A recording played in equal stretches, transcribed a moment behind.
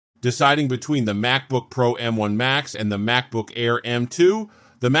Deciding between the MacBook Pro M1 Max and the MacBook Air M2,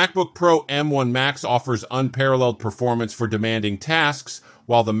 the MacBook Pro M1 Max offers unparalleled performance for demanding tasks,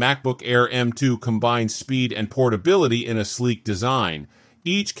 while the MacBook Air M2 combines speed and portability in a sleek design.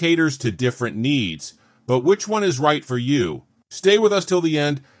 Each caters to different needs, but which one is right for you? Stay with us till the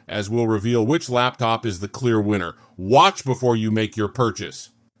end, as we'll reveal which laptop is the clear winner. Watch before you make your purchase.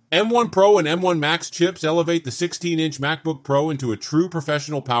 M1 Pro and M1 Max chips elevate the 16-inch MacBook Pro into a true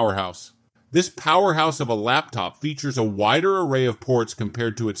professional powerhouse. This powerhouse of a laptop features a wider array of ports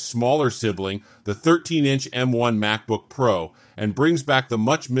compared to its smaller sibling, the 13-inch M1 MacBook Pro, and brings back the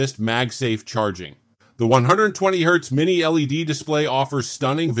much-missed MagSafe charging. The 120Hz mini LED display offers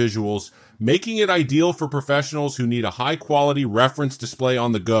stunning visuals, making it ideal for professionals who need a high-quality reference display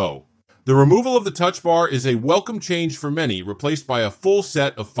on the go. The removal of the touch bar is a welcome change for many, replaced by a full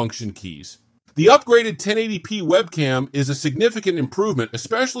set of function keys. The upgraded 1080p webcam is a significant improvement,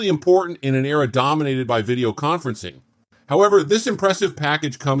 especially important in an era dominated by video conferencing. However, this impressive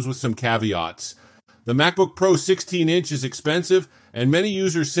package comes with some caveats. The MacBook Pro 16-inch is expensive, and many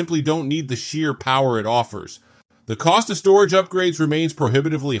users simply don't need the sheer power it offers. The cost of storage upgrades remains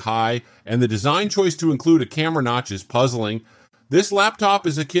prohibitively high, and the design choice to include a camera notch is puzzling. This laptop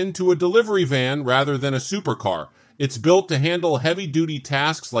is akin to a delivery van rather than a supercar. It's built to handle heavy-duty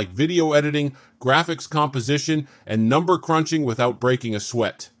tasks like video editing, graphics composition, and number crunching without breaking a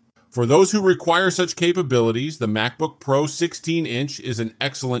sweat. For those who require such capabilities, the MacBook Pro 16-inch is an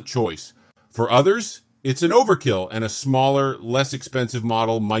excellent choice. For others, it's an overkill, and a smaller, less expensive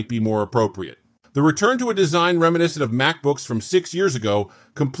model might be more appropriate. The return to a design reminiscent of MacBooks from 6 years ago,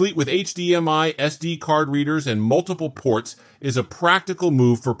 complete with HDMI, SD card readers, and multiple ports, is a practical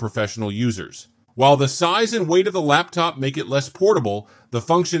move for professional users. While the size and weight of the laptop make it less portable, the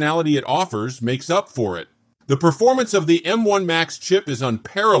functionality it offers makes up for it. The performance of the M1 Max chip is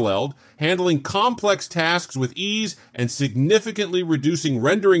unparalleled, handling complex tasks with ease and significantly reducing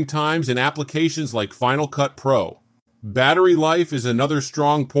rendering times in applications like Final Cut Pro. Battery life is another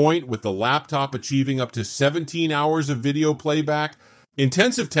strong point, with the laptop achieving up to 17 hours of video playback.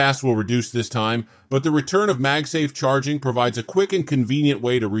 Intensive tasks will reduce this time, but the return of MagSafe charging provides a quick and convenient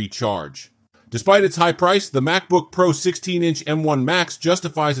way to recharge. Despite its high price, the MacBook Pro 16-inch M1 Max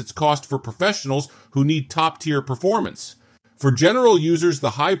justifies its cost for professionals who need top-tier performance. For general users,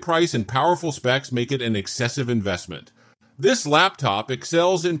 the high price and powerful specs make it an excessive investment. This laptop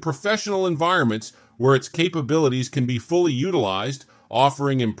excels in professional environments where its capabilities can be fully utilized,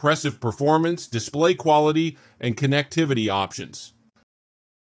 offering impressive performance, display quality, and connectivity options.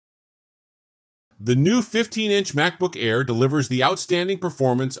 The new 15-inch MacBook Air delivers the outstanding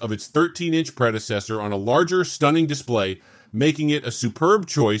performance of its 13-inch predecessor on a larger, stunning display, making it a superb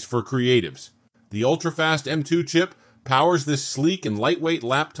choice for creatives. The ultra-fast M2 chip powers this sleek and lightweight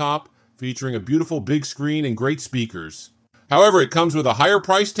laptop, featuring a beautiful big screen and great speakers. However, it comes with a higher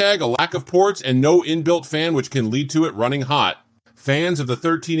price tag, a lack of ports, and no inbuilt fan, which can lead to it running hot. Fans of the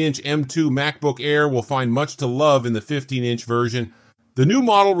 13-inch M2 MacBook Air will find much to love in the 15-inch version. The new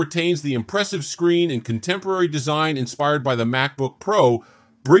model retains the impressive screen and contemporary design inspired by the MacBook Pro,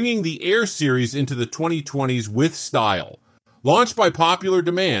 bringing the Air series into the 2020s with style. Launched by popular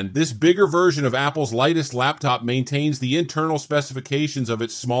demand, this bigger version of Apple's lightest laptop maintains the internal specifications of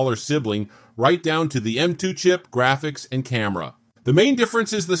its smaller sibling, right down to the M2 chip, graphics, and camera. The main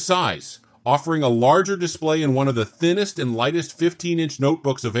difference is the size, offering a larger display in one of the thinnest and lightest 15-inch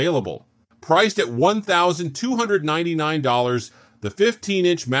notebooks available. Priced at $1,299, the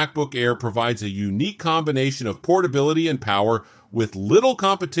 15-inch MacBook Air provides a unique combination of portability and power with little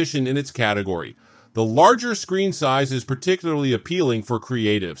competition in its category. The larger screen size is particularly appealing for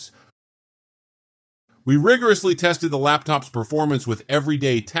creatives. We rigorously tested the laptop's performance with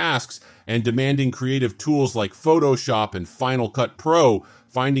everyday tasks and demanding creative tools like Photoshop and Final Cut Pro,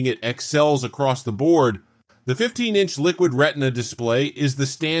 finding it excels across the board. The 15-inch Liquid Retina display is the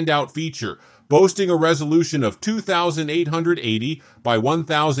standout feature, boasting a resolution of 2880 by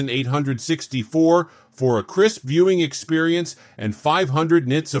 1864 for a crisp viewing experience and 500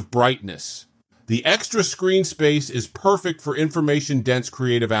 nits of brightness. The extra screen space is perfect for information-dense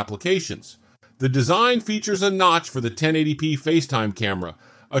creative applications. The design features a notch for the 1080p FaceTime camera,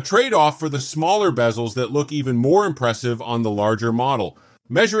 a trade-off for the smaller bezels that look even more impressive on the larger model.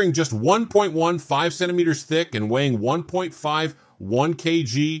 Measuring just 1.15 centimeters thick and weighing 1.51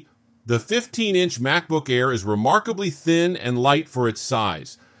 kg, the 15-inch MacBook Air is remarkably thin and light for its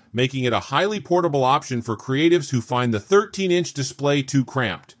size, making it a highly portable option for creatives who find the 13-inch display too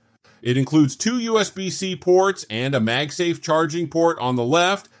cramped. It includes 2 USB-C ports and a MagSafe charging port on the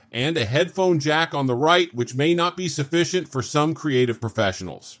left and a headphone jack on the right, which may not be sufficient for some creative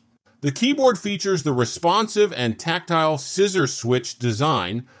professionals. The keyboard features the responsive and tactile scissor switch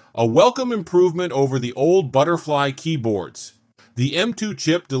design, a welcome improvement over the old butterfly keyboards. The M2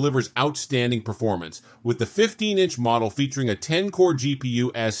 chip delivers outstanding performance, with the 15-inch model featuring a 10-core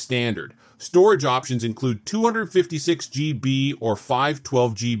GPU as standard. Storage options include 256 GB or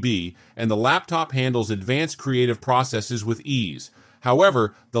 512 GB, and the laptop handles advanced creative processes with ease.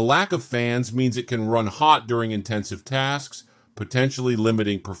 However, the lack of fans means it can run hot during intensive tasks, potentially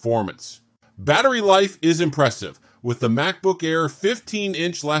limiting performance. Battery life is impressive, with the MacBook Air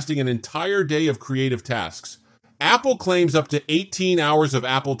 15-inch lasting an entire day of creative tasks. Apple claims up to 18 hours of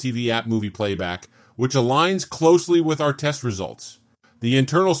Apple TV app movie playback, which aligns closely with our test results. The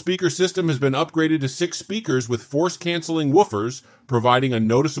internal speaker system has been upgraded to 6 speakers with force-canceling woofers, providing a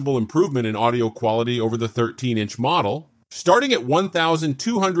noticeable improvement in audio quality over the 13-inch model. Starting at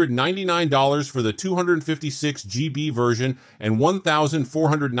 $1,299 for the 256 GB version and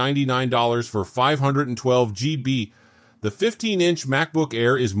 $1,499 for 512 GB, the 15-inch MacBook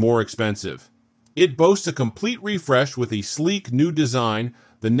Air is more expensive. It boasts a complete refresh with a sleek new design,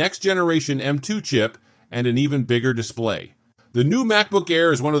 the next-generation M2 chip, and an even bigger display. The new MacBook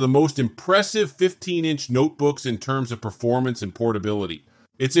Air is one of the most impressive 15-inch notebooks in terms of performance and portability.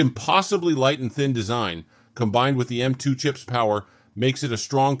 Its impossibly light and thin design, combined with the M2 chip's power, makes it a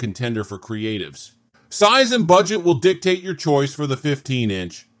strong contender for creatives. Size and budget will dictate your choice for the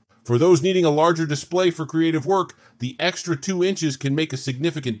 15-inch. For those needing a larger display for creative work, the extra 2 inches can make a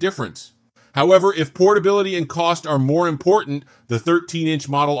significant difference. However, if portability and cost are more important, the 13-inch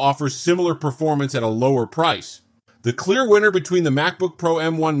model offers similar performance at a lower price. The clear winner between the MacBook Pro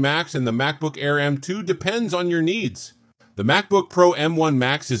M1 Max and the MacBook Air M2 depends on your needs. The MacBook Pro M1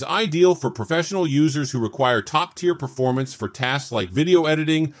 Max is ideal for professional users who require top-tier performance for tasks like video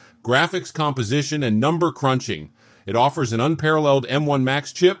editing, graphics composition, and number crunching. It offers an unparalleled M1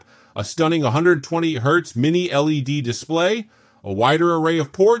 Max chip, a stunning 120Hz mini LED display, a wider array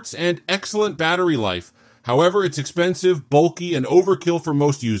of ports, and excellent battery life. However, it's expensive, bulky, and overkill for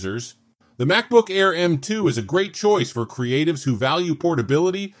most users. The MacBook Air M2 is a great choice for creatives who value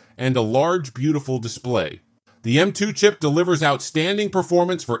portability and a large, beautiful display. The M2 chip delivers outstanding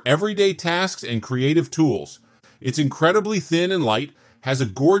performance for everyday tasks and creative tools. It's incredibly thin and light, has a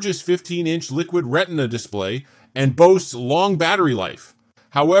gorgeous 15-inch liquid retina display, and boasts long battery life.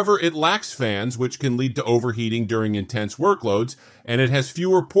 However, it lacks fans, which can lead to overheating during intense workloads, and it has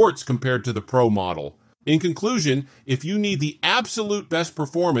fewer ports compared to the Pro model. In conclusion, if you need the absolute best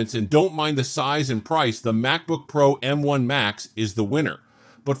performance and don't mind the size and price, the MacBook Pro M1 Max is the winner.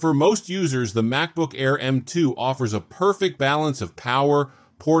 But for most users, the MacBook Air M2 offers a perfect balance of power,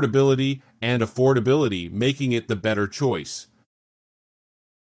 portability, and affordability, making it the better choice.